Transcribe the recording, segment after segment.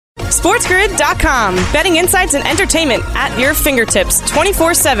SportsGrid.com. Betting insights and entertainment at your fingertips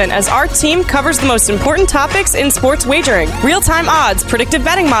 24/7 as our team covers the most important topics in sports wagering. Real-time odds, predictive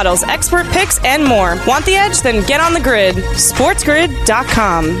betting models, expert picks, and more. Want the edge? Then get on the grid.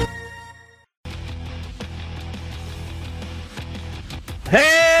 SportsGrid.com.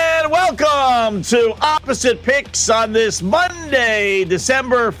 And welcome to Opposite Picks on this Monday,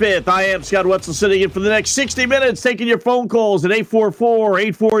 December 5th. I am Scott Wetzel, sitting in for the next 60 minutes, taking your phone calls at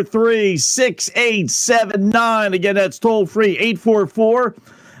 844-843-6879. Again, that's toll-free,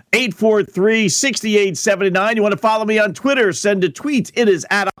 844-843-6879. You want to follow me on Twitter, send a tweet. It is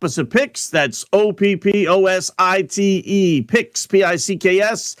at Opposite Picks. That's OPPOSITE, Picks,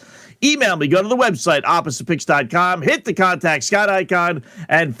 P-I-C-K-S. Email me. Go to the website, oppositepicks.com. Hit the contact Scott icon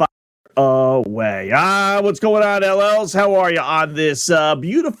and fire away. What's going on, LLs? How are you on this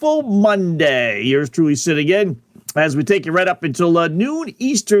beautiful Monday? Yours truly sitting in as we take you right up until noon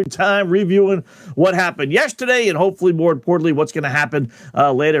Eastern time, reviewing what happened yesterday and hopefully, more importantly, what's going to happen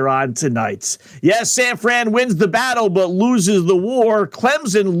later on tonight. Yes, San Fran wins the battle but loses the war.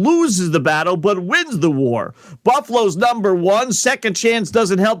 Clemson loses the battle but wins the war. Buffalo's number one. Second chance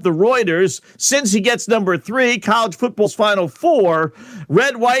doesn't help the Reuters. Since he gets number 3, college football's Final Four.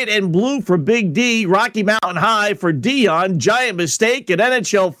 Red, white, and blue for Big D. Rocky Mountain High for Dion. Giant mistake at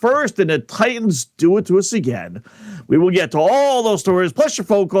NHL first, and the Titans do it to us again. We will get to all those stories, plus your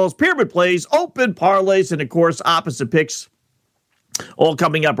phone calls, pyramid plays, open parlays, and, of course, opposite picks, all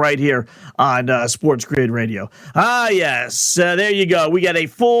coming up right here on Sports Grid Radio. Yes, there you go. We got a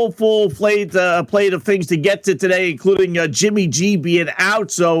full plate of things to get to today, including Jimmy G being out.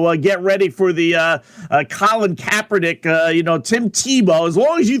 So get ready for the Colin Kaepernick, Tim Tebow. As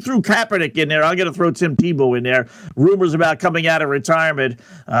long as you threw Kaepernick in there, I'm going to throw Tim Tebow in there. Rumors about coming out of retirement.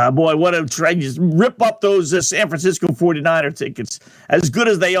 Boy, what a try. Just rip up those San Francisco 49er tickets. As good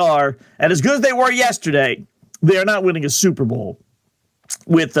as they are, and as good as they were yesterday, they are not winning a Super Bowl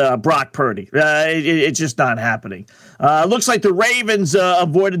with Brock Purdy. It's just not happening. Looks like the Ravens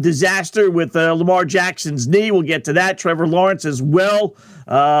avoided disaster with Lamar Jackson's knee. We'll get to that. Trevor Lawrence as well.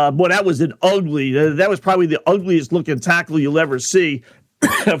 Boy, that was that was probably the ugliest looking tackle you'll ever see.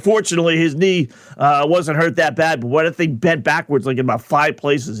 Fortunately, his knee wasn't hurt that bad, but what if they bent backwards like in about 5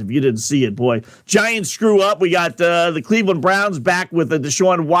 places if you didn't see it, boy. Giants screw up. We got the Cleveland Browns back with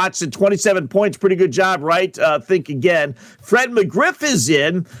Deshaun Watson, 27 points. Pretty good job, right? Think again. Fred McGriff is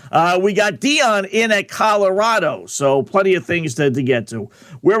in. We got Dion in at Colorado, so plenty of things to get to.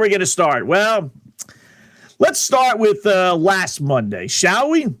 Where are we going to start? Well, let's start with last Monday,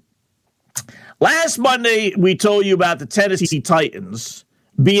 shall we? Last Monday, we told you about the Tennessee Titans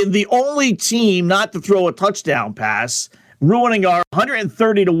being the only team not to throw a touchdown pass, ruining our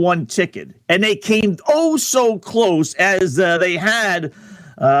 130-1 ticket. And they came so close as they had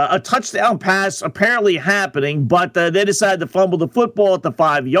a touchdown pass apparently happening, but they decided to fumble the football at the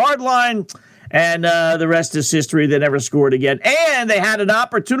 5-yard line, and the rest is history. They never scored again. And they had an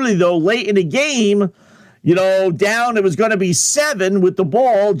opportunity, though, late in the game, down, it was going to be 7 with the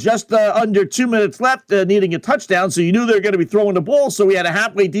ball, just under 2 minutes left, needing a touchdown. So you knew they were going to be throwing the ball. So we had a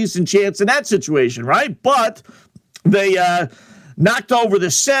halfway decent chance in that situation, right? But they knocked over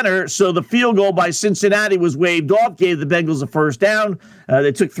the center. So the field goal by Cincinnati was waved off, gave the Bengals a first down.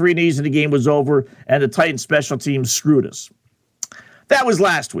 They took 3 knees and the game was over. And the Titans special teams screwed us. That was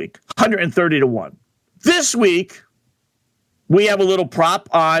last week, 130-1. This week, we have a little prop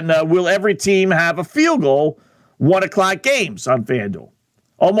on will every team have a field goal, 1 o'clock games on FanDuel.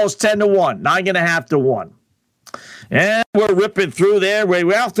 Almost 10-1, 9.5-1. And we're ripping through there.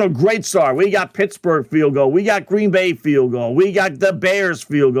 We're off to a great start. We got Pittsburgh field goal. We got Green Bay field goal. We got the Bears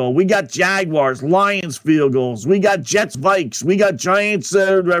field goal. We got Jaguars, Lions field goals. We got Jets, Vikes. We got Giants,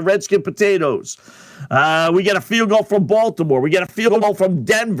 Redskin potatoes. We get a field goal from Baltimore. We get a field goal from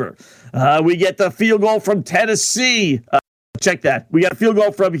Denver. We get the field goal from Tennessee. Check that. We got a field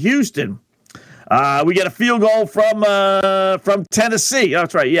goal from Houston. We get a field goal from Tennessee.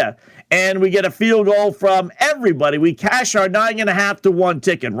 That's right, yeah. And we get a field goal from everybody. We cash our 9.5-1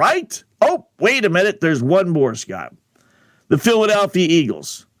 ticket, right? Oh, wait a minute. There's one more, Scott. The Philadelphia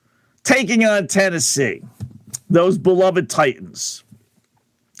Eagles taking on Tennessee. Those beloved Titans.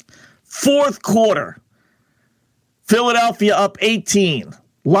 Fourth quarter. Philadelphia up 18.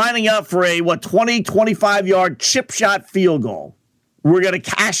 Lining up for a, 20, 25-yard chip shot field goal. We're going to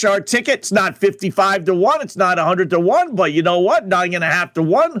cash our ticket. It's not 55-1. It's not 100-1. But you know what?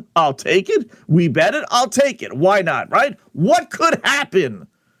 9.5-1. I'll take it. We bet it. I'll take it. Why not, right? What could happen?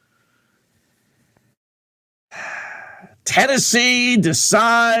 Tennessee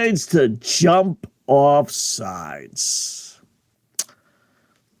decides to jump off sides.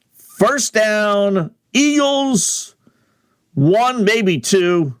 First down, Eagles, 1, maybe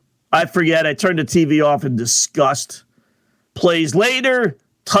 2. I forget. I turned the TV off in disgust. Plays later,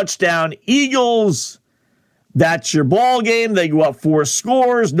 touchdown, Eagles. That's your ball game. They go up 4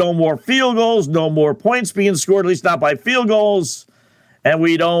 scores, no more field goals, no more points being scored, at least not by field goals. And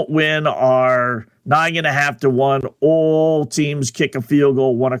we don't win our 9.5 to 1. All teams kick a field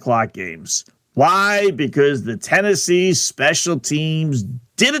goal, 1 o'clock games. Why? Because the Tennessee special teams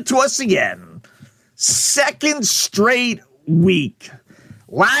did it to us again. Second straight week.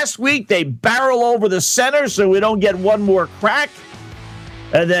 Last week, they barrel over the center so we don't get one more crack.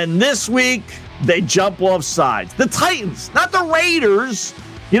 And then this week, they jump off sides. The Titans, not the Raiders,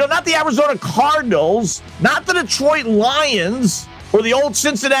 not the Arizona Cardinals, not the Detroit Lions or the old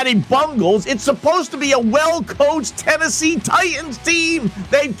Cincinnati Bungles. It's supposed to be a well-coached Tennessee Titans team.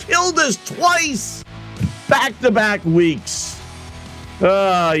 They've killed us twice, back-to-back weeks.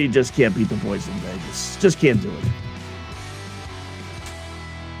 Oh, you just can't beat the boys in Vegas. Just can't do it.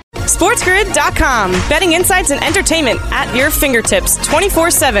 SportsGrid.com. Betting insights and entertainment at your fingertips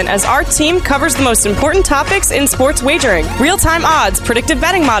 24/7 as our team covers the most important topics in sports wagering. Real-time odds, predictive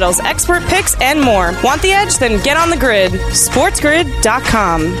betting models, expert picks, and more. Want the edge? Then get on the grid.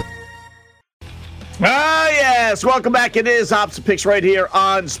 SportsGrid.com. Ah, yes. Welcome back. It is Opposite Picks right here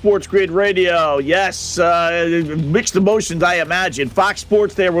on Sports Grid Radio. Yes, mixed emotions, I imagine. Fox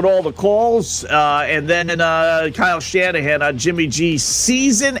Sports there with all the calls. And then Kyle Shanahan on Jimmy G's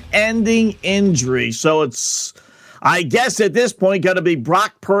season-ending injury. So it's, I guess at this point, going to be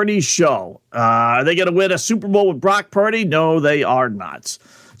Brock Purdy's show. Are they going to win a Super Bowl with Brock Purdy? No, they are not.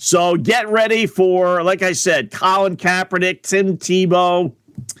 So get ready for, like I said, Colin Kaepernick, Tim Tebow.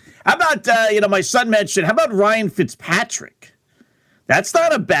 How about, my son mentioned, how about Ryan Fitzpatrick? That's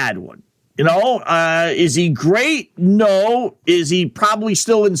not a bad one. Is he great? No. Is he probably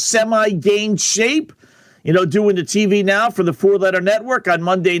still in semi-game shape? Doing the TV now for the 4-letter network on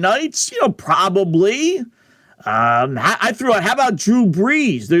Monday nights? Probably. I threw out, how about Drew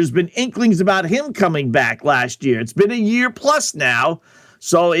Brees? There's been inklings about him coming back last year. It's been a year plus now.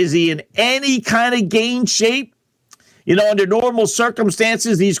 So is he in any kind of game shape? Under normal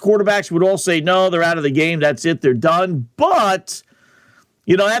circumstances, these quarterbacks would all say, no, they're out of the game. That's it. They're done. But,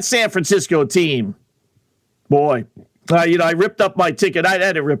 that San Francisco team, boy, I ripped up my ticket. I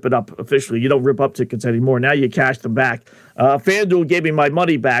didn't rip it up officially. You don't rip up tickets anymore. Now you cash them back. FanDuel gave me my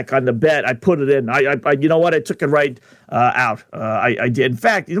money back on the bet. I put it in. I you know what? I took it right out. I did. In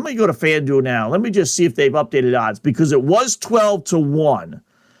fact, let me go to FanDuel now. Let me just see if they've updated odds because it was 12 to 1.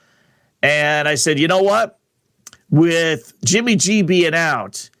 And I said, you know what? With Jimmy G being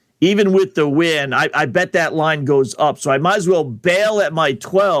out, even with the win, I bet that line goes up. So I might as well bail at my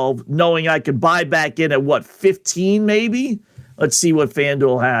 12, knowing I could buy back in at, 15 maybe? Let's see what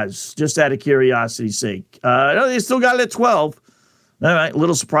FanDuel has, just out of curiosity's sake. No, they still got it at 12. All right, a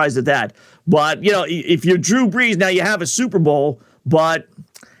little surprised at that. But, if you're Drew Brees, now you have a Super Bowl,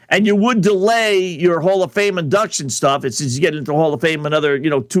 and you would delay your Hall of Fame induction stuff. It's since you get into Hall of Fame another,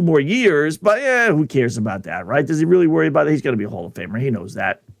 2 more years. But who cares about that, right? Does he really worry about it? He's going to be a Hall of Famer. He knows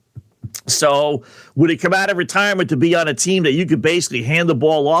that. So would he come out of retirement to be on a team that you could basically hand the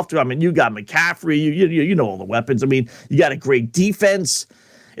ball off to? I mean, you got McCaffrey. You know all the weapons. I mean, you got a great defense.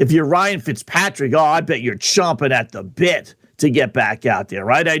 If you're Ryan Fitzpatrick, I bet you're chomping at the bit to get back out there,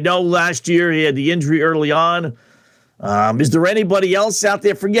 right? I know last year he had the injury early on. Is there anybody else out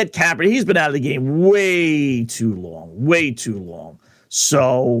there? Forget Kaepernick. He's been out of the game way too long.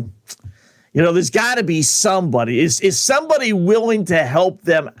 So, there's got to be somebody. Is somebody willing to help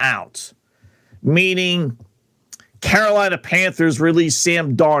them out? Meaning, Carolina Panthers release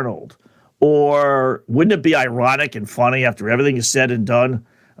Sam Darnold. Or wouldn't it be ironic and funny after everything is said and done?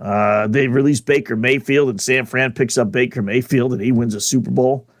 They release Baker Mayfield and San Fran picks up Baker Mayfield and he wins a Super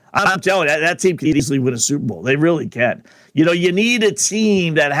Bowl. I'm telling you, that team can easily win a Super Bowl. They really can. You need a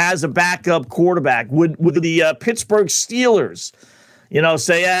team that has a backup quarterback. Would the Pittsburgh Steelers,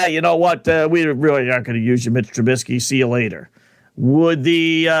 say, you know what, we really aren't going to use you, Mitch Trubisky. See you later. Would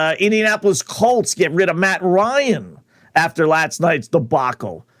the Indianapolis Colts get rid of Matt Ryan after last night's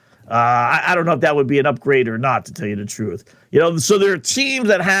debacle? I don't know if that would be an upgrade or not, to tell you the truth. So there are teams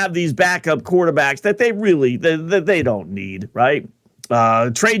that have these backup quarterbacks that they don't need, right?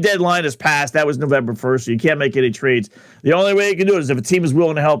 Trade deadline has passed. That was November 1st, so you can't make any trades. The only way you can do it is if a team is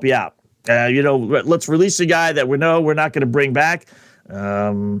willing to help you out. Let's release a guy that we're not going to bring back.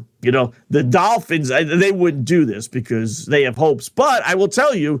 The Dolphins, they wouldn't do this because they have hopes. But I will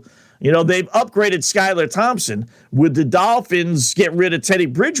tell you, they've upgraded Skylar Thompson. Would the Dolphins get rid of Teddy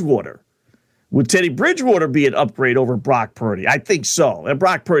Bridgewater? Would Teddy Bridgewater be an upgrade over Brock Purdy? I think so. And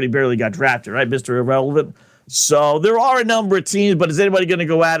Brock Purdy barely got drafted, right, Mr. Irrelevant? So there are a number of teams, but is anybody going to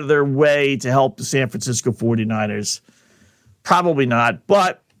go out of their way to help the San Francisco 49ers? Probably not,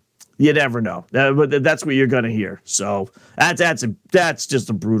 but you never know. That's what you're going to hear. So that's just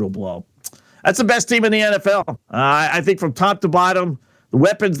a brutal blow. That's the best team in the NFL. I think from top to bottom, the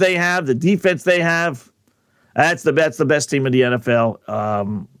weapons they have, the defense they have, that's the best team in the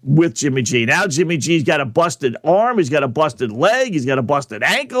NFL with Jimmy G. Now Jimmy G's got a busted arm. He's got a busted leg. He's got a busted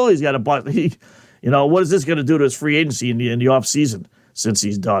ankle. He's got a busted... what is this going to do to his free agency in the offseason since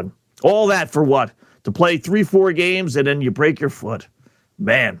he's done? All that for what? To play 3-4 games and then you break your foot.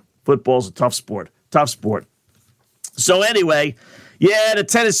 Man, football's a tough sport. Tough sport. So anyway, the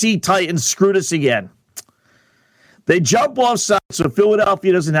Tennessee Titans screwed us again. They jump off sides, so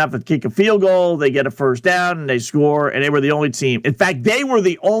Philadelphia doesn't have to kick a field goal. They get a first down, and they score, and they were the only team. In fact, they were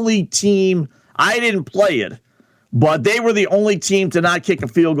the only team, I didn't play it, but they were the only team to not kick a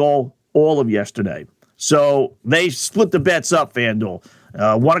field goal all of yesterday. So they split the bets up, FanDuel.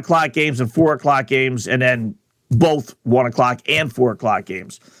 1 o'clock games and 4 o'clock games, and then both 1 o'clock and 4 o'clock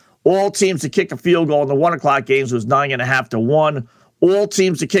games. All teams to kick a field goal in the 1 o'clock games was 9.5 to 1. All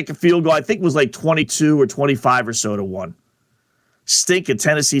teams to kick a field goal, I think, was like 22 or 25 or so to 1. Stinking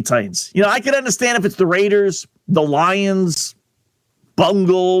Tennessee Titans. I can understand if it's the Raiders, the Lions,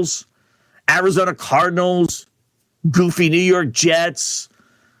 Bungles, Arizona Cardinals, goofy New York Jets,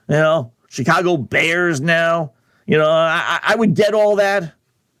 Chicago Bears now. I would get all that.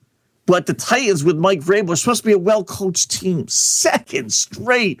 But the Titans with Mike Vrabel are supposed to be a well-coached team. Second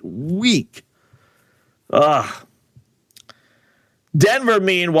straight week. Denver,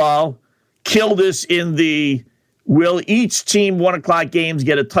 meanwhile, killed us in the will each team 1 o'clock games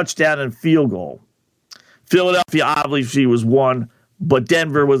get a touchdown and field goal. Philadelphia obviously was one, but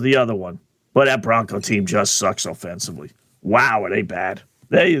Denver was the other one. But that Bronco team just sucks offensively. Wow, are they bad.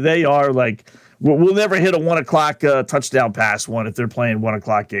 They are like, we'll never hit a 1 o'clock touchdown pass one if they're playing 1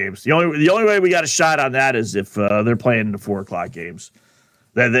 o'clock games. The only way we got a shot on that is if they're playing the 4 o'clock games.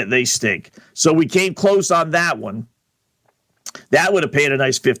 They stink. So we came close on that one. That would have paid a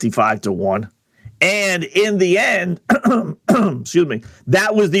nice 55 to 1. And in the end, excuse me,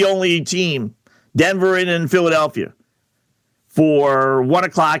 that was the only team, Denver and Philadelphia, for 1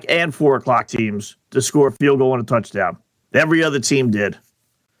 o'clock and 4 o'clock teams to score a field goal and a touchdown. Every other team did.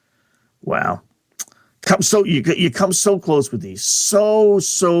 Wow. You come so close with these. So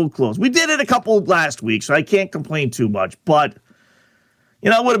close. We did it a couple last week, so I can't complain too much. But,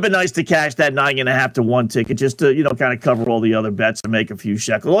 it would have been nice to cash that 9.5 to 1 ticket just to, kind of cover all the other bets and make a few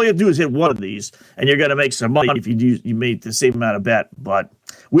shekels. All you have to do is hit one of these, and you're going to make some money if you made the same amount of bet. But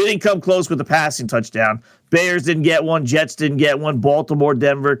we didn't come close with the passing touchdown. Bears didn't get one. Jets didn't get one. Baltimore,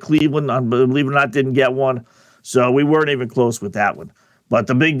 Denver, Cleveland, believe it or not, didn't get one. So we weren't even close with that one. But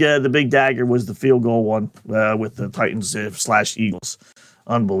the big dagger was the field goal one with the Titans / Eagles.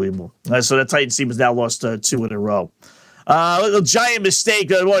 Unbelievable. So the Titans team has now lost 2 in a row. A giant mistake.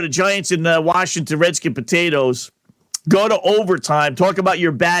 The Giants in Washington Redskin potatoes go to overtime. Talk about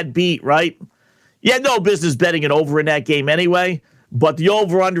your bad beat, right? You had no business betting it over in that game anyway. But the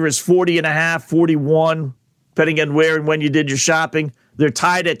over-under is 40.5, 41, depending on where and when you did your shopping. They're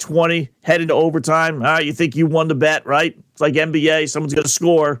tied at 20, heading to overtime. All right, you think you won the bet, right? It's like NBA. Someone's going to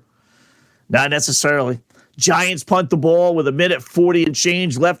score. Not necessarily. Giants punt the ball with 1:40 and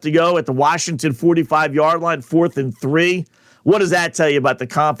change left to go at the Washington 45-yard line, 4th and 3. What does that tell you about the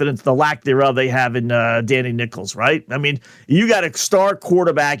confidence, the lack thereof they have in Danny Nichols, right? I mean, you got a star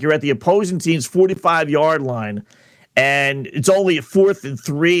quarterback. You're at the opposing team's 45-yard line, and it's only a 4th and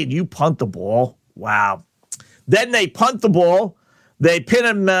 3, and you punt the ball. Wow. Then they punt the ball. They pin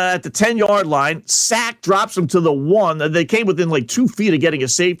him at the 10-yard line. Sack drops him to the 1. They came within like 2 feet of getting a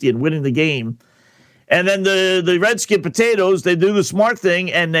safety and winning the game. And then the Redskin potatoes, they do the smart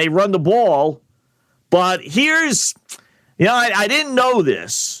thing, and they run the ball. But here's, I didn't know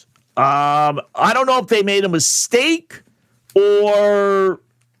this. I don't know if they made a mistake or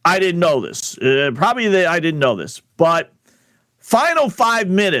I didn't know this. Probably I didn't know this. But final 5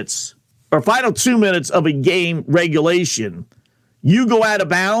 minutes or final 2 minutes of a game regulation, you go out of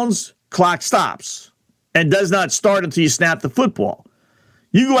bounds, clock stops and does not start until you snap the football.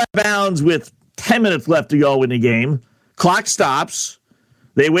 You go out of bounds with 10 minutes left to go in the game. Clock stops.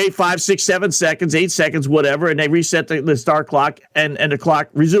 They wait 5, 6, 7 seconds, 8 seconds, whatever, and they reset the start clock, and the clock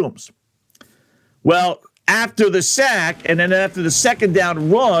resumes. Well, after the sack, and then after the second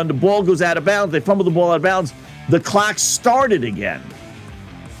down run, the ball goes out of bounds. They fumble the ball out of bounds. The clock started again.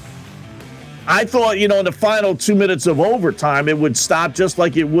 I thought, in the final 2 minutes of overtime, it would stop just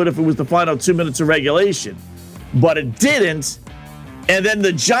like it would if it was the final 2 minutes of regulation. But it didn't. And then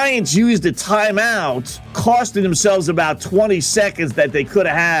the Giants used a timeout, costing themselves about 20 seconds that they could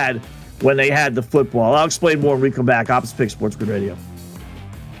have had when they had the football. I'll explain more when we come back. Opposite Pick Sports Grid Radio.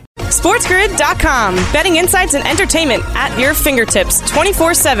 SportsGrid.com. Betting insights and entertainment at your fingertips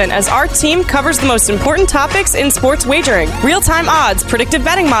 24/7 as our team covers the most important topics in sports wagering. Real-time odds, predictive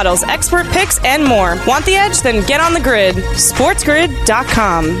betting models, expert picks, and more. Want the edge? Then get on the grid.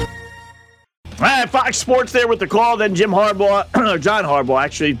 SportsGrid.com. All right, Fox Sports there with the call. Then John Harbaugh,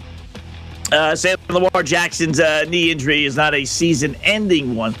 actually, saying Lamar Jackson's knee injury is not a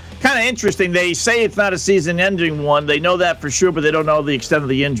season-ending one. Kind of interesting. They say it's not a season-ending one. They know that for sure, but they don't know the extent of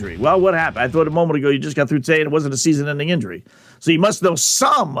the injury. Well, what happened? I thought a moment ago you just got through saying it wasn't a season-ending injury. So you must know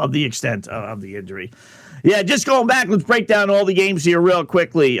some of the extent of the injury. Yeah, just going back, let's break down all the games here real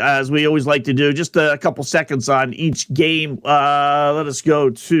quickly, as we always like to do. Just a couple seconds on each game. Let us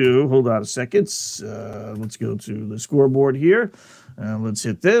go to, hold on a second. Let's go to the scoreboard here. Let's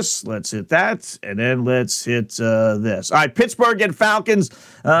hit this, let's hit that, and then let's hit this. All right, Pittsburgh and Falcons.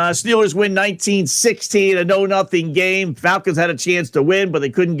 Steelers win 19-16, a 0-0 game. Falcons had a chance to win, but they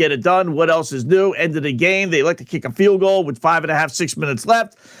couldn't get it done. What else is new? End of the game. They like to kick a field goal with 5.5, 6 minutes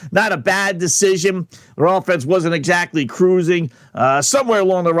left. Not a bad decision. Their offense wasn't exactly cruising. Somewhere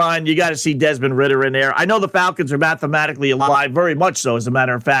along the line, you got to see Desmond Ridder in there. I know the Falcons are mathematically alive, very much so, as a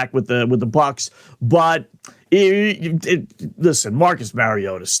matter of fact, with the Bucs, but listen, Marcus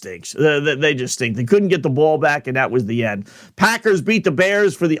Mariota stinks. They just stink. They couldn't get the ball back, and that was the end. Packers beat the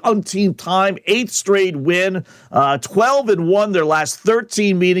Bears for the umpteenth time, 8th straight win, 12-1 their last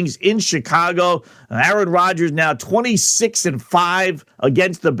 13 meetings in Chicago. Aaron Rodgers now 26-5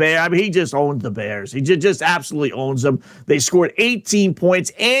 against the Bears. I mean, he just owns the Bears. He just absolutely owns them. They scored 18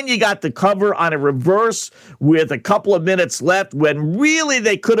 points, and you got the cover on a reverse with a couple of minutes left when really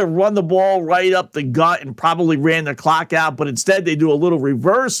they could have run the ball right up the gut and probably ran the clock out, but instead they do a little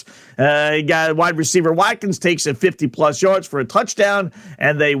reverse. You got wide receiver Watkins takes it 50-plus yards for a touchdown,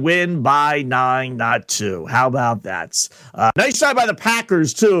 and they win by 9, not 2. How about that? Nice side by the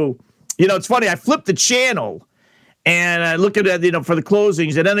Packers, too. It's funny. I flipped the channel, and I look at it, for the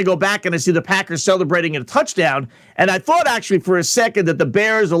closings, and then I go back and I see the Packers celebrating a touchdown, and I thought actually for a second that the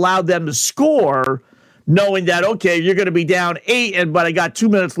Bears allowed them to score, knowing that, okay, you're going to be down 8, but I got 2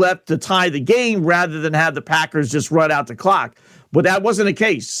 minutes left to tie the game rather than have the Packers just run out the clock. But that wasn't the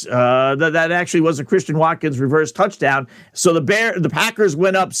case. That actually was a Christian Watkins reverse touchdown. So the Packers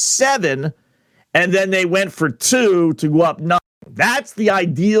went up 7, and then they went for 2 to go up 9. That's the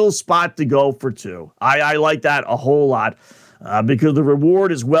ideal spot to go for 2. I like that a whole lot because the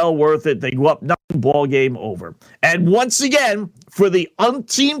reward is well worth it. They go up 9, ball game over. And once again, for the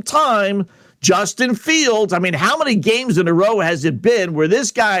umpteenth time, Justin Fields, I mean, how many games in a row has it been where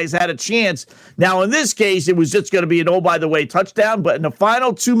this guy's had a chance? Now, in this case, it was just going to be an oh-by-the-way touchdown, but in the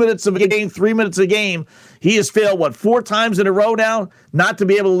final 2 minutes of a game, 3 minutes a game, he has failed, 4 times in a row now, not to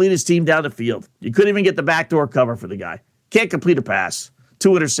be able to lead his team down the field. You couldn't even get the backdoor cover for the guy. Can't complete a pass.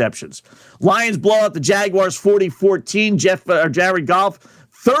 2 interceptions. Lions blow out the Jaguars 40-14. Jared Goff,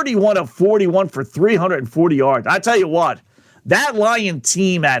 31 of 41 for 340 yards. I tell you what, that Lion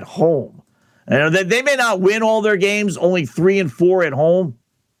team at home, they may not win all their games, only 3-4 at home,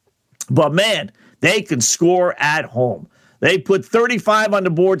 but man, they can score at home. They put 35 on the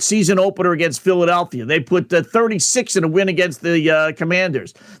board season opener against Philadelphia. They put 36 in a win against the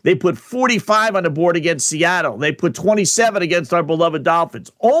Commanders. They put 45 on the board against Seattle. They put 27 against our beloved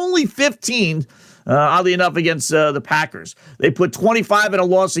Dolphins. Only 15, oddly enough, against the Packers. They put 25 in a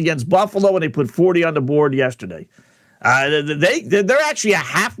loss against Buffalo, and they put 40 on the board yesterday. They're actually a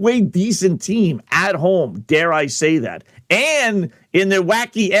halfway decent team at home, dare I say that. And in the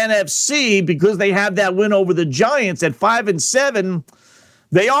wacky NFC, because they have that win over the Giants at 5-7,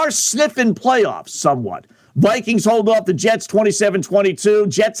 they are sniffing playoffs somewhat. Vikings hold off the Jets 27-22.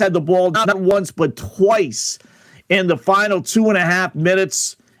 Jets had the ball not once but twice in the final 2.5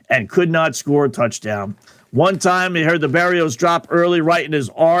 minutes and could not score a touchdown. One time they heard the Barrios drop early right in his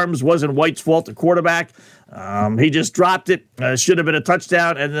arms. Wasn't White's fault, the quarterback. He just dropped it. Should have been a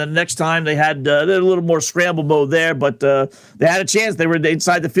touchdown. And then the next time they had a little more scramble mode there, but they had a chance. They were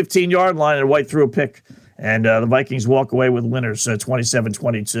inside the 15-yard line, and White threw a pick. And the Vikings walk away with winners,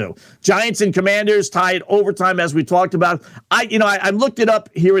 27-22. Giants and Commanders tied overtime, as we talked about. I looked it up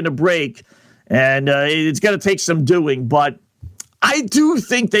here in the break, and it's going to take some doing, but I do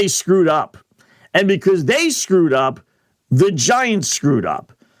think they screwed up. And because they screwed up, the Giants screwed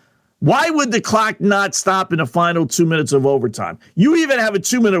up. Why would the clock not stop in the final 2 minutes of overtime? You even have a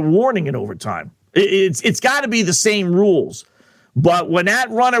 2-minute warning in overtime. It's got to be the same rules. But when that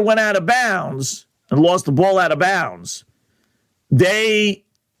runner went out of bounds and lost the ball out of bounds, they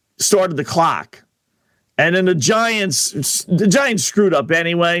started the clock. And then the Giants screwed up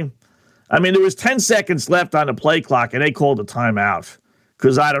anyway. I mean, there was 10 seconds left on the play clock, and they called a timeout.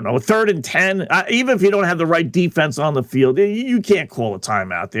 Because, I don't know, 3rd and 10, even if you don't have the right defense on the field, you can't call a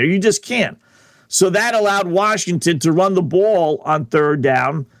timeout there. You just can't. So that allowed Washington to run the ball on 3rd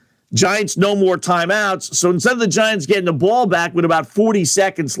down. Giants no more timeouts. So instead of the Giants getting the ball back with about 40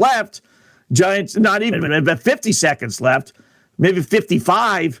 seconds left, Giants, not even, about 50 seconds left, maybe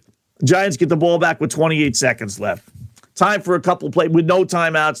 55, Giants get the ball back with 28 seconds left. Time for a couple plays, with no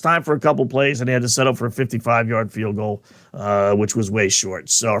timeouts, time for a couple plays, and they had to settle for a 55-yard field goal, which was way short.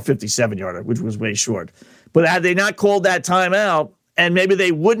 So, or 57-yarder, which was way short. But had they not called that timeout, and maybe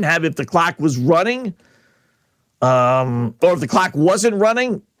they wouldn't have if the clock was running, or if the clock wasn't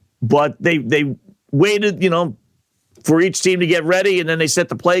running, but they waited, for each team to get ready, and then they set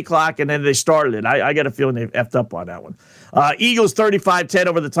the play clock, and then they started it. I got a feeling they effed up on that one. Eagles 35-10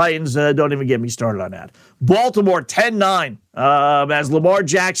 over the Titans. Don't even get me started on that. Baltimore 10-9 as Lamar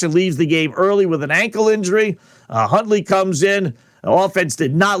Jackson leaves the game early with an ankle injury. Huntley comes in. The offense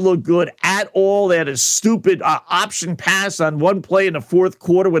did not look good at all. They had a stupid option pass on one play in the fourth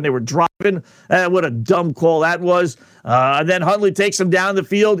quarter when they were driving. What a dumb call that was. And then Huntley takes him down the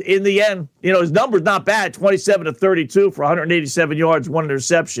field in the end. His number's not bad, 27-32 for 187 yards, 1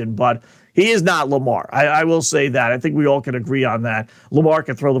 interception, but he is not Lamar. I will say that. I think we all can agree on that. Lamar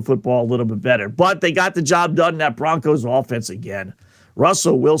can throw the football a little bit better. But they got the job done in that Broncos offense again.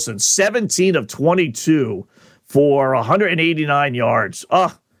 Russell Wilson, 17 of 22 for 189 yards.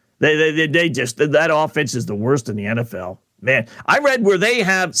 They just, that offense is the worst in the NFL. Man, I read where they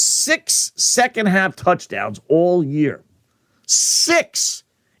have 6 second-half touchdowns all year. 6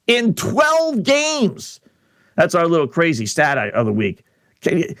 in 12 games. That's our little crazy stat of the week.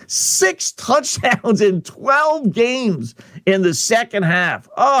 6 touchdowns in 12 games in the second half.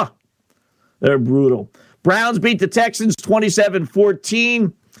 They're brutal. Browns beat the Texans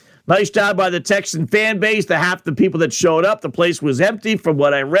 27-14. Nice job by the Texan fan base. Half the people that showed up, the place was empty. From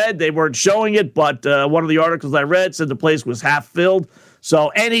what I read, they weren't showing it, but one of the articles I read said the place was half filled. So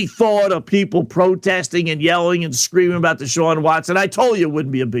any thought of people protesting and yelling and screaming about Deshaun Watson, I told you it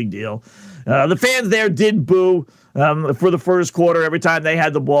wouldn't be a big deal. The fans there did boo for the first quarter every time they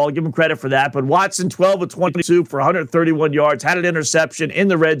had the ball. Give them credit for that. But Watson, 12 of 22 for 131 yards, had an interception in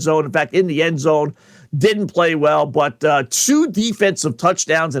the red zone. In fact, in the end zone. Didn't play well, but 2 defensive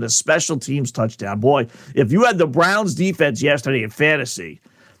touchdowns and a special teams touchdown. Boy, if you had the Browns defense yesterday in fantasy,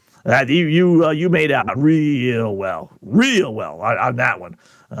 you made out real well on that one.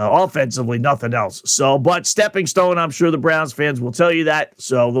 Offensively, nothing else. So, but stepping stone, I'm sure the Browns fans will tell you that.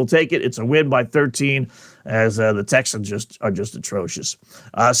 So they'll take it. It's a win by 13 as the Texans are just atrocious.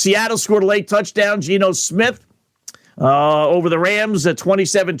 Seattle scored a late touchdown. Geno Smith over the Rams at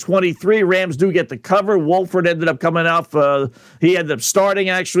 27-23. Rams do get the cover. Wolford ended up coming off. He ended up starting,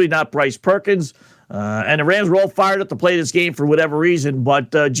 actually, not Bryce Perkins. And the Rams were all fired up to play this game for whatever reason.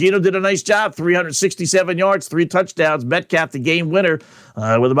 But Geno did a nice job. 367 yards, 3 touchdowns. Metcalf, the game winner,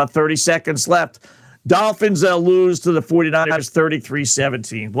 with about 30 seconds left. Dolphins lose to the 49ers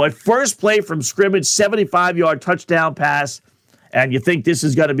 33-17. Boy, first play from scrimmage, 75-yard touchdown pass. And you think this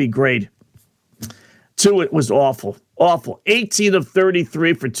is going to be great. It was awful. 18 of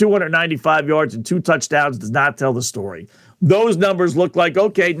 33 for 295 yards and 2 touchdowns does not tell the story. Those numbers look like,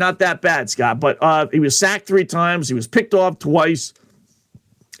 okay, not that bad, Scott. But he was sacked 3 times. He was picked off twice.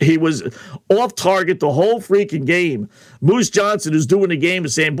 He was off target the whole freaking game. Moose Johnson, who's doing the game,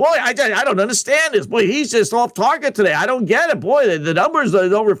 is saying, boy, I don't understand this. Boy, he's just off target today. I don't get it. Boy, the numbers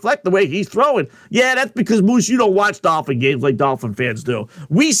don't reflect the way he's throwing. Yeah, that's because, Moose, you don't watch Dolphin games like Dolphin fans do.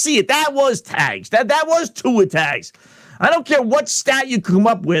 We see it. That was tags. That was 2 tags. I don't care what stat you come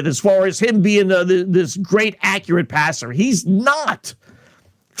up with as far as him being this great accurate passer. He's not.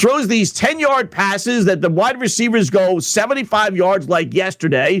 Throws these 10-yard passes that the wide receivers go 75 yards like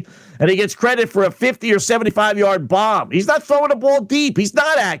yesterday, and he gets credit for a 50 or 75-yard bomb. He's not throwing the ball deep. He's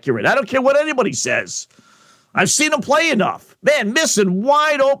not accurate. I don't care what anybody says. I've seen him play enough. Man, missing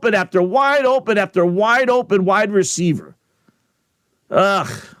wide open after wide open after wide open wide receiver. Ugh.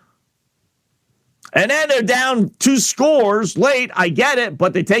 And then they're down 2 scores late. I get it,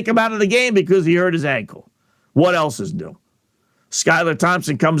 but they take him out of the game because he hurt his ankle. What else is new? Skylar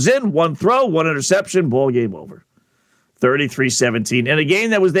Thompson comes in, 1 throw, 1 interception, ball game over. 33-17. In a game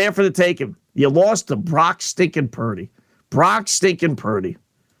that was there for the taking, you lost to Brock stinking Purdy.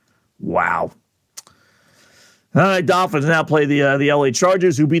 Wow. All right, Dolphins now play the LA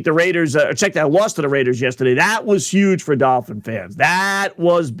Chargers, who beat the Raiders. Lost to the Raiders yesterday. That was huge for Dolphin fans. That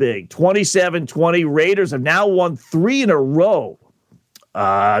was big. 27-20. Raiders have now won 3 in a row.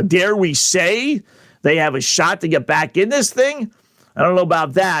 Dare we say they have a shot to get back in this thing? I don't know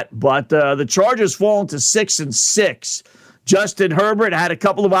about that, but the Chargers fallen to 6-6. Justin Herbert had a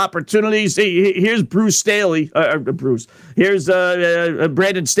couple of opportunities. Here's Bruce Staley. Here's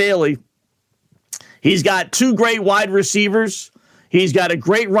Brandon Staley. He's got 2 great wide receivers. He's got a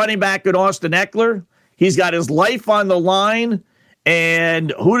great running back in Austin Eckler. He's got his life on the line.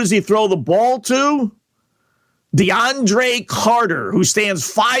 And who does he throw the ball to? DeAndre Carter, who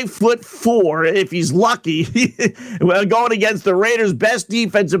stands 5'4", if he's lucky, going against the Raiders' best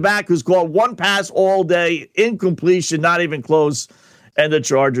defensive back, who's caught 1 pass all day, incompletion, not even close, and the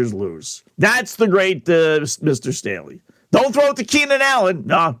Chargers lose. That's the great Mr. Staley. Don't throw it to Keenan Allen.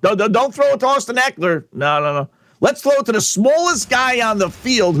 No, don't throw it to Austin Eckler. No. Let's throw it to the smallest guy on the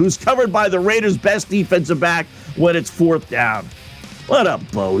field who's covered by the Raiders' best defensive back when it's 4th down. What a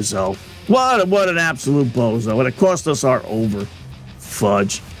bozo. What an absolute bozo. And it cost us our over.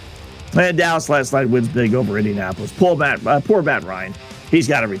 Fudge. And Dallas last night wins big over Indianapolis. Poor Matt Ryan. He's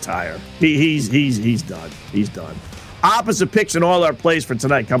got to retire. He's done. He's done. Opposite picks and all our plays for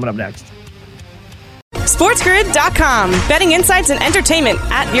tonight coming up next. SportsGrid.com. Betting insights and entertainment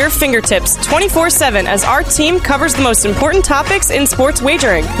at your fingertips 24/7 as our team covers the most important topics in sports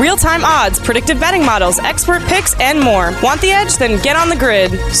wagering. Real-time odds, predictive betting models, expert picks, and more. Want the edge? Then get on the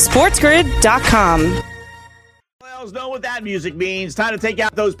grid. SportsGrid.com. Know what that music means. Time to take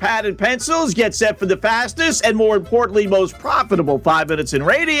out those pad and pencils, get set for the fastest and, more importantly, most profitable 5 minutes in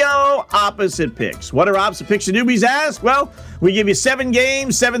radio, Opposite Picks. What are Opposite Picks to newbies ask? Well, we give you 7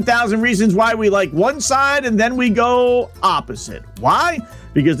 games, 7,000 reasons why we like one side, and then we go opposite. Why?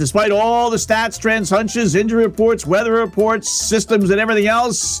 Because despite all the stats, trends, hunches, injury reports, weather reports, systems, and everything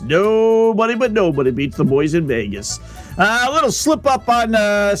else, nobody beats the boys in Vegas. A little slip up on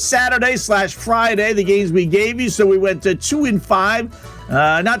Saturday/Friday, the games we gave you, so we went to 2-5.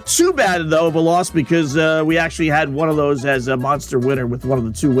 Not too bad, though, of a loss because we actually had one of those as a monster winner with one of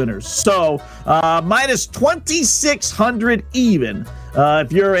the 2 winners. So, minus 2,600 even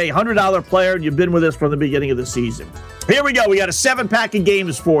if you're a $100 player and you've been with us from the beginning of the season. Here we go. We got a 7-pack of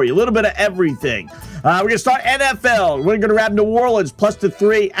games for you. A little bit of everything. We're going to start NFL. We're going to grab New Orleans plus the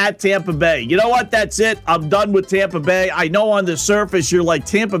 3 at Tampa Bay. You know what? That's it. I'm done with Tampa Bay. I know on the surface you're like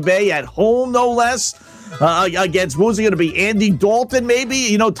Tampa Bay at home, no less. Against, what was it going to be, Andy Dalton maybe?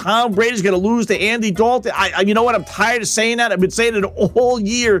 You know, Tom Brady's going to lose to Andy Dalton. You know what? I'm tired of saying that. I've been saying it all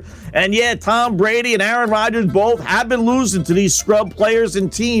year. And yeah, Tom Brady and Aaron Rodgers both have been losing to these scrub players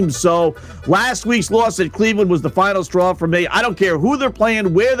and teams. So last week's loss at Cleveland was the final straw for me. I don't care who they're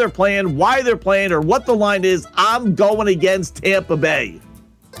playing, where they're playing, why they're playing, or what the line is. I'm going against Tampa Bay.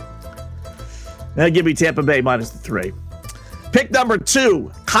 Now give me Tampa Bay minus the 3. Pick number 2,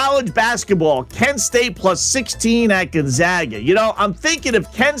 college basketball, Kent State plus 16 at Gonzaga. You know, I'm thinking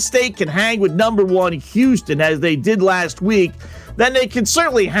if Kent State can hang with number 1 Houston as they did last week, then they can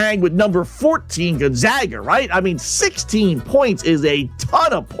certainly hang with number 14 Gonzaga, right? I mean, 16 points is a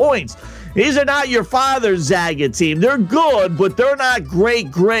ton of points. These are not your father's Zaga team. They're good, but they're not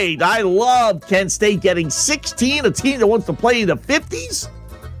great. I love Kent State getting 16, a team that wants to play in the 50s.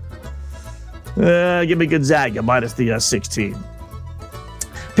 Give me Gonzaga minus the 16.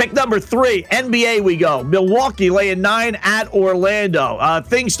 Pick number 3, NBA we go. Milwaukee laying 9 at Orlando.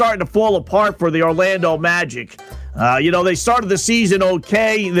 Things starting to fall apart for the Orlando Magic. They started the season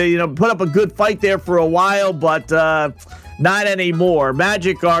okay. They put up a good fight there for a while, but not anymore.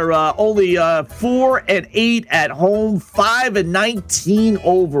 Magic are only 4-8 at home, 5-19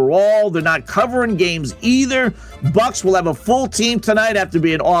 overall. They're not covering games either. Bucks will have a full team tonight after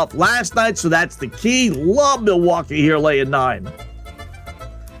being off last night, so that's the key. Love Milwaukee here laying 9.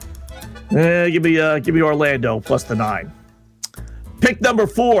 Give me Orlando plus the 9. Pick number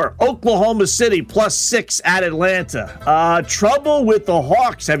 4, Oklahoma City plus 6 at Atlanta. Trouble with the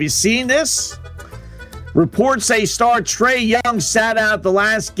Hawks. Have you seen this? Reports say star Trae Young sat out the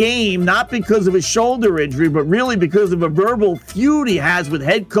last game, not because of a shoulder injury, but really because of a verbal feud he has with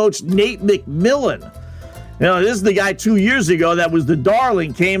head coach Nate McMillan. This is the guy 2 years ago that was the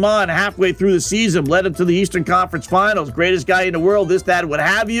darling, came on halfway through the season, led him to the Eastern Conference Finals, greatest guy in the world, this, that, what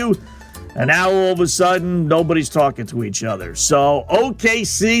have you. And now all of a sudden, nobody's talking to each other. So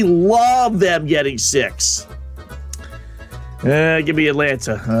OKC, love them getting 6. Give me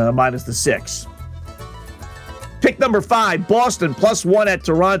Atlanta minus the 6. Pick number 5, Boston +1 at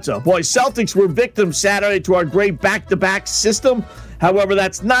Toronto. Boy, Celtics were victims Saturday to our great back-to-back system. However,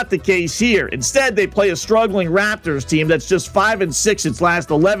 that's not the case here. Instead, they play a struggling Raptors team that's just 5-6 its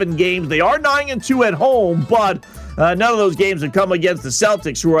last 11 games. They are 9-2 at home, but none of those games have come against the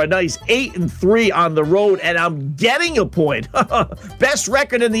Celtics, who are a nice 8-3 on the road, and I'm getting a point. Best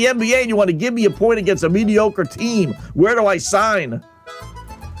record in the NBA, and you want to give me a point against a mediocre team. Where do I sign?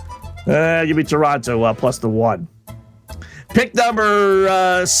 Give me Toronto +1. Pick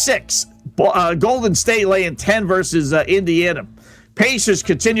number 6, Golden State laying 10 versus Indiana. Pacers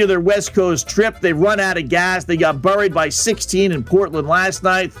continue their West Coast trip. They run out of gas. They got buried by 16 in Portland last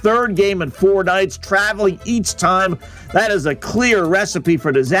night. Third game in 4 nights, traveling each time. That is a clear recipe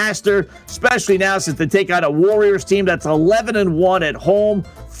for disaster, especially now since they take on a Warriors team that's 11-1 at home,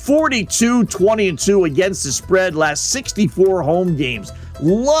 42-20-2 against the spread, last 64 home games.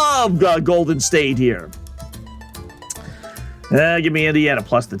 Love Golden State here. Give me Indiana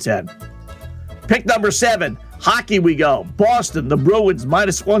 +10. Pick number 7. Hockey we go. Boston, the Bruins,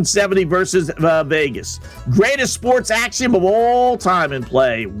 -170 versus Vegas. Greatest sports axiom of all time in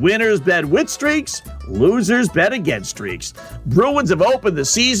play. Winners bet with streaks, losers bet against streaks. Bruins have opened the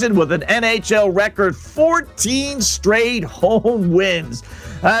season with an NHL record 14 straight home wins.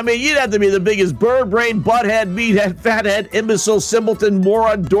 I mean, you'd have to be the biggest bird brain, butthead, meathead, fathead, imbecile, simpleton,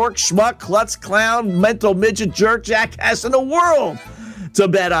 moron, dork, schmuck, klutz, clown, mental midget, jerk, jackass in the world to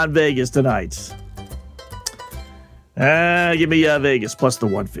bet on Vegas tonight. Give me Vegas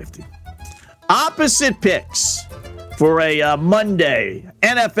 +150. Opposite picks for a Monday.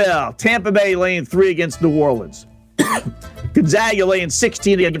 NFL, Tampa Bay laying 3 against New Orleans. Gonzaga laying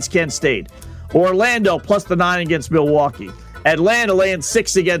 16 against Kent State. Orlando +9 against Milwaukee. Atlanta laying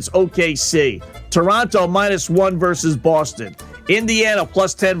 6 against OKC. Toronto -1 versus Boston. Indiana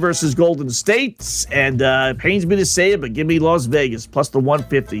 +10 versus Golden State. And pains me to say it, but give me Las Vegas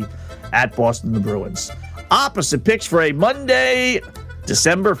 +150 at Boston, the Bruins. Opposite picks for a Monday,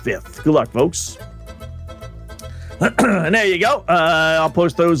 December 5th. Good luck, folks. And there you go. I'll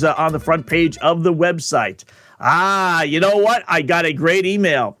post those on the front page of the website. You know what? I got a great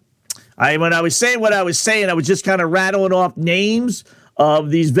email. When I was saying what I was saying, I was just kind of rattling off names of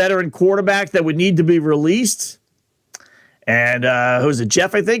these veteran quarterbacks that would need to be released. And who's it,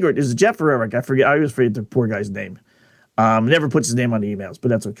 Jeff, I think? Or is it Jeff or Eric? I forget. I always forget the poor guy's name. Never puts his name on the emails, but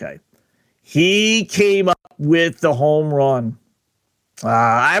that's okay. He came up with the home run.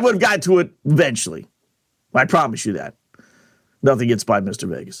 I would have got to it eventually. I promise you that. Nothing gets by Mr.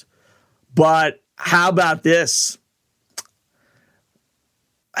 Vegas. But how about this?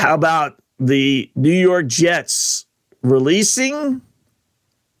 How about the New York Jets releasing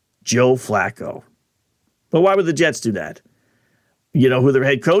Joe Flacco? But why would the Jets do that? You know who their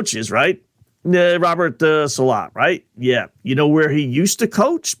head coach is, right? Robert Salat, right? Yeah. You know where he used to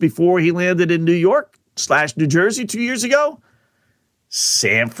coach before he landed in New York / New Jersey 2 years ago?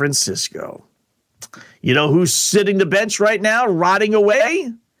 San Francisco. You know who's sitting the bench right now, rotting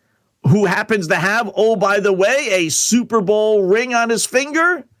away? Who happens to have, oh, by the way, a Super Bowl ring on his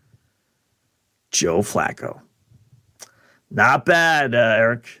finger? Joe Flacco. Not bad,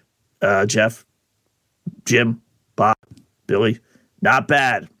 Eric, Jeff, Jim, Bob, Billy. Not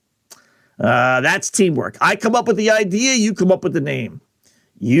bad. That's teamwork. I come up with the idea, you come up with the name.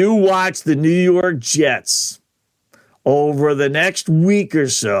 You watch the New York Jets over the next week or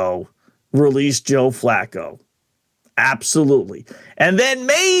so release Joe Flacco. Absolutely. And then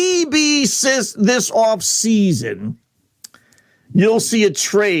maybe this off season, you'll see a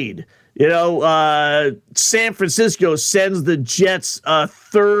trade. You know, San Francisco sends the Jets a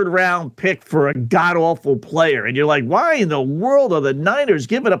 3rd-round pick for a god-awful player. And you're like, why in the world are the Niners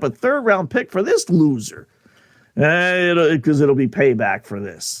giving up a 3rd-round pick for this loser? Because it'll be payback for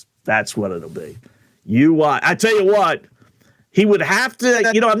this. That's what it'll be. I tell you what, he would have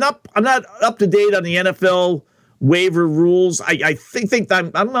to, I'm not up to date on the NFL waiver rules. I think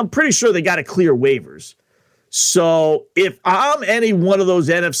I'm pretty sure they got to clear waivers. So if I'm any one of those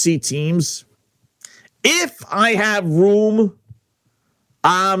NFC teams, if I have room,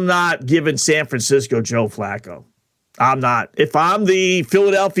 I'm not giving San Francisco Joe Flacco. I'm not. If I'm the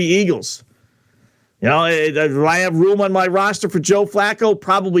Philadelphia Eagles, do I have room on my roster for Joe Flacco?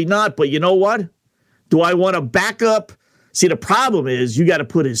 Probably not. But you know what? Do I want to back up? See, the problem is you got to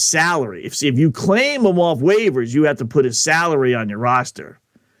put his salary. If you claim him off waivers, you have to put his salary on your roster.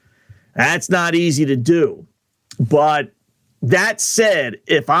 That's not easy to do. But that said,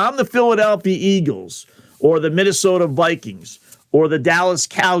 if I'm the Philadelphia Eagles or the Minnesota Vikings or the Dallas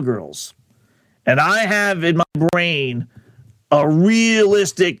Cowgirls, and I have in my brain a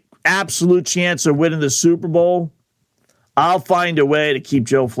realistic, absolute chance of winning the Super Bowl, I'll find a way to keep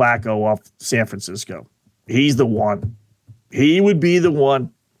Joe Flacco off San Francisco. He's the one. He would be the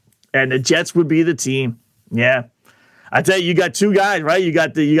one. And the Jets would be the team. Yeah. I tell you got two guys, right? You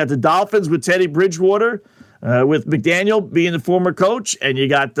got the Dolphins with Teddy Bridgewater, with McDaniel being the former coach, and you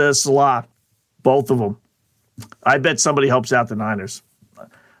got the Salah, both of them. I bet somebody helps out the Niners.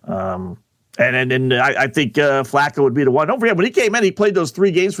 And I think Flacco would be the one. Don't forget, when he came in, he played those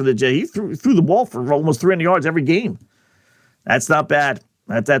 3 games for the Jets. He threw the ball for almost 300 yards every game. That's not bad.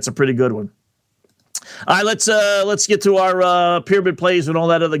 That's a pretty good one. All right, let's get to our pyramid plays and all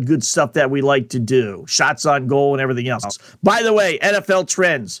that other good stuff that we like to do. Shots on goal and everything else. By the way, NFL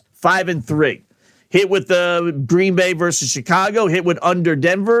trends, 5-3. Hit with Green Bay versus Chicago. Hit with under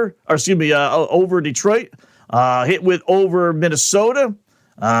Denver. Over Detroit. Hit with over Minnesota.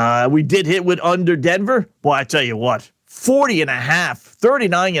 We did hit with under Denver. Boy, I tell you what, 40.5,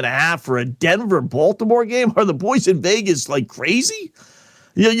 39.5 for a Denver-Baltimore game. Are the boys in Vegas like crazy?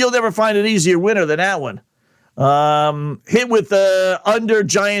 You'll never find an easier winner than that one. Hit with under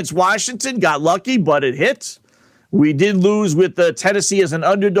Giants-Washington. Got lucky, but it hit. We did lose with Tennessee as an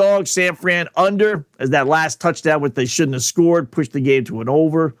underdog. San Fran under as that last touchdown, which they shouldn't have scored, pushed the game to an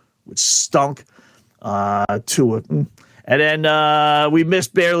over, which stunk. To it. And then we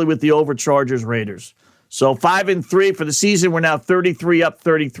missed barely with the over Chargers-Raiders. So 5-3 for the season. We're now 33 up,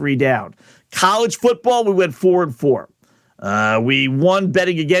 33 down. College football, we went 4-4. We won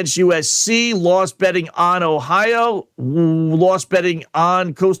betting against USC, lost betting on Ohio, lost betting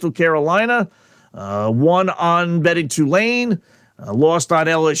on Coastal Carolina, won on betting Tulane, lost on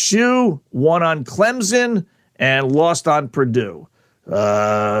LSU, won on Clemson, and lost on Purdue.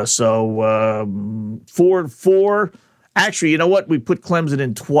 So 4-4. Actually, you know what? We put Clemson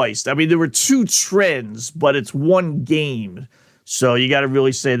in twice. I mean, there were 2 trends, but it's 1 game. So you got to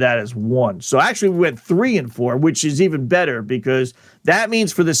really say that as 1. So actually we went 3-4, which is even better because that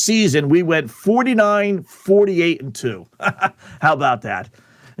means for the season we went 49, 48-2. How about that?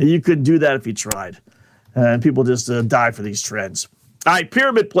 You couldn't do that if you tried. And people just die for these trends. All right,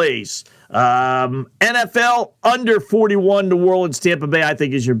 pyramid plays. NFL under 41, New Orleans, Tampa Bay, I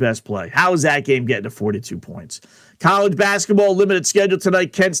think is your best play. How is that game getting to 42 points? College basketball, limited schedule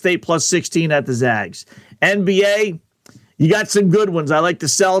tonight, Kent State plus 16 at the Zags. NBA, you got some good ones. I like the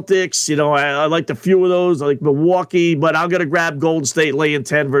Celtics. I like a few of those. I like Milwaukee, but I'm going to grab Golden State laying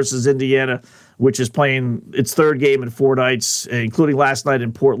 10 versus Indiana, which is playing its 3rd game in 4 nights, including last night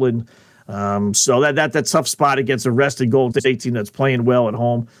in Portland. So that tough spot against a rested Golden State team that's playing well at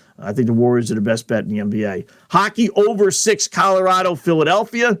home. I think the Warriors are the best bet in the NBA. Hockey over 6, Colorado,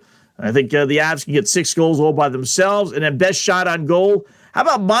 Philadelphia. I think the Avs can get 6 goals all by themselves. And then best shot on goal. How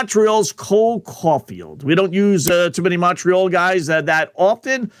about Montreal's Cole Caulfield? We don't use too many Montreal guys that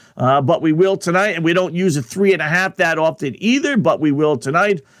often, but we will tonight. And we don't use a 3.5 that often either, but we will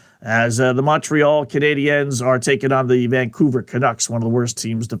tonight as the Montreal Canadiens are taking on the Vancouver Canucks, one of the worst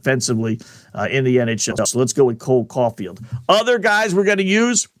teams defensively in the NHL. So let's go with Cole Caulfield. Other guys we're going to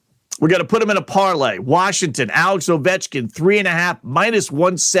use, we're going to put them in a parlay. Washington, Alex Ovechkin, 3.5, minus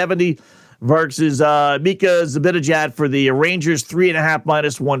 170 versus Mika Zibanejad for the Rangers, 3.5,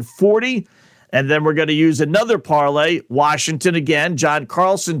 minus 140. And then we're going to use another parlay. Washington again, John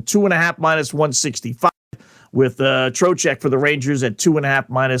Carlson, 2.5, minus 165. With Trocheck for the Rangers at 2.5,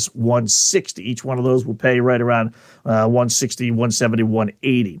 minus 160. Each one of those will pay right around 160, 170,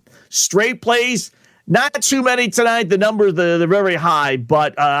 180. Straight plays, not too many tonight. The numbers, they're very high,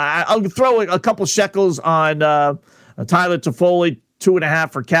 but I'll throw a couple shekels on Tyler Toffoli,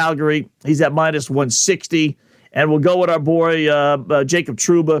 2.5 for Calgary. He's at minus 160. And we'll go with our boy Jacob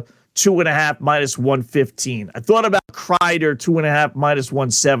Trouba, 2.5, minus 115. I thought about Kreider, 2.5, minus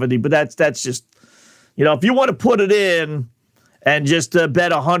 170, but that's just, if you want to put it in and just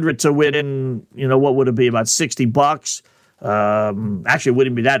bet 100 to win, what would it be, about $60? Actually, it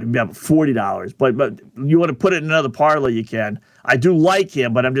wouldn't be that. It would be about $40. But you want to put it in another parlay, you can. I do like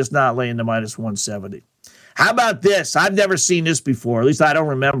him, but I'm just not laying the minus 170. How about this? I've never seen this before. At least I don't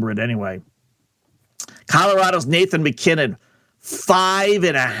remember it anyway. Colorado's Nathan McKinnon,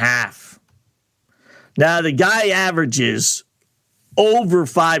 5.5. Now, the guy averages over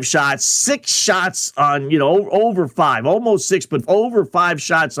 5 shots, 6 shots on, over 5, almost 6, but over 5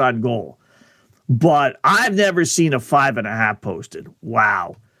 shots on goal. But I've never seen a 5.5 posted.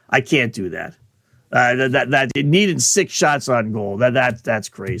 Wow. I can't do that. That it needed 6 shots on goal. That's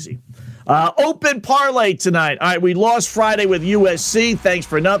crazy. Open parlay tonight. All right, we lost Friday with USC. Thanks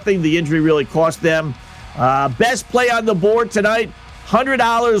for nothing. The injury really cost them. Best play on the board tonight,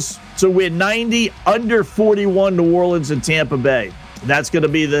 $100 to win 90, under 41 New Orleans and Tampa Bay. That's going to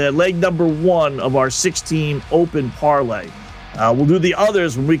be the leg number 1 of our 6-team open parlay. We'll do the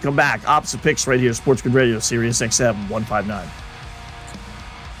others when we come back. Opposite Picks right here, Sports Grid Radio, Sirius XM 159.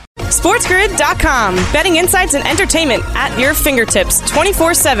 SportsGrid.com. Betting insights and entertainment at your fingertips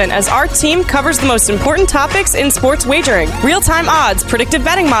 24/7 as our team covers the most important topics in sports wagering. Real-time odds, predictive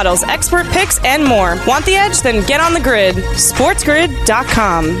betting models, expert picks, and more. Want the edge? Then get on the grid.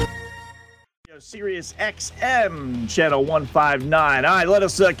 SportsGrid.com. Sirius XM channel 159. All right, let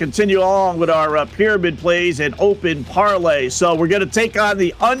us continue along with our pyramid plays and open parlay. So we're going to take on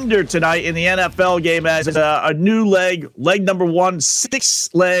the under tonight in the NFL game as a new leg number 1,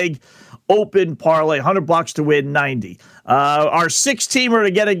 6-leg open parlay, $100 to win 90. Our 6-teamer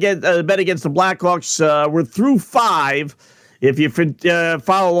to bet against the Blackhawks. We're through 5 if you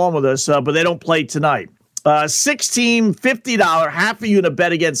follow along with us, but they don't play tonight. 6-team, $50 half a unit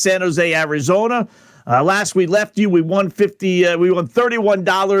bet against San Jose, Arizona. Last we left you, we won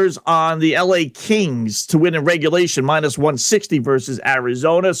 $31 on the LA Kings to win in regulation, minus 160 versus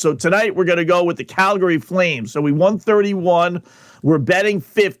Arizona. So tonight we're going to go with the Calgary Flames. So we won 31. We're betting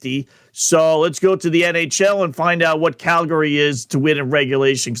 50. So let's go to the NHL and find out what Calgary is to win in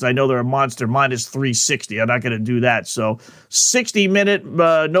regulation, because I know they're a monster, minus 360. I'm not going to do that. So 60-minute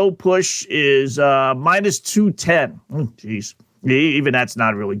no push is minus 210. Jeez. Even that's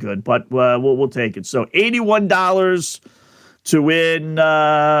not really good, but we'll take it. So $81 to win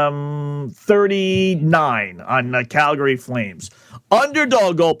 39 on Calgary Flames.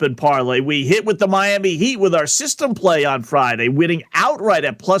 Underdog open parlay. We hit with the Miami Heat with our system play on Friday, winning outright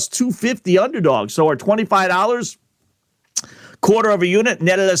at plus 250 underdog. So our $25, quarter of a unit,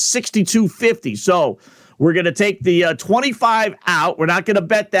 netted us $62.50. So we're going to take the 25 out. We're not going to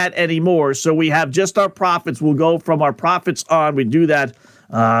bet that anymore. So we have just our profits. We'll go from our profits on. We do that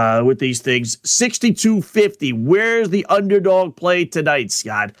with these things. $62.50. Where's the underdog play tonight,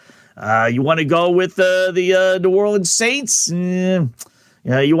 Scott? You want to go with the New Orleans Saints? You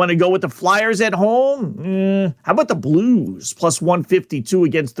want to go with the Flyers at home? How about the Blues? Plus 152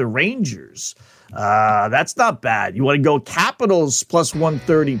 against the Rangers. That's not bad. You want to go Capitals plus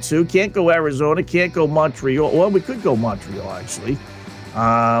 132. Can't go Arizona. Can't go Montreal. Well, we could go Montreal, actually.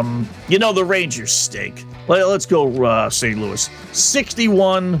 The Rangers stink. Let's go St. Louis.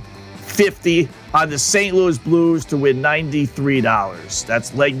 61.50 on the St. Louis Blues to win $93.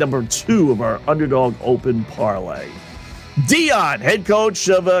 That's leg number 2 of our underdog open parlay. Dion, head coach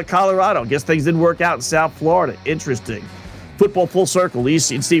of Colorado. Guess things didn't work out in South Florida. Interesting. Football full circle. Lee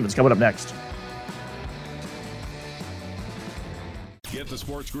and Stevens coming up next. Get the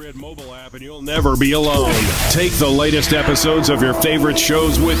Sports Grid mobile app and you'll never be alone. Take the latest episodes of your favorite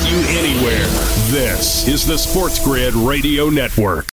shows with you anywhere. This is the Sports Grid Radio Network.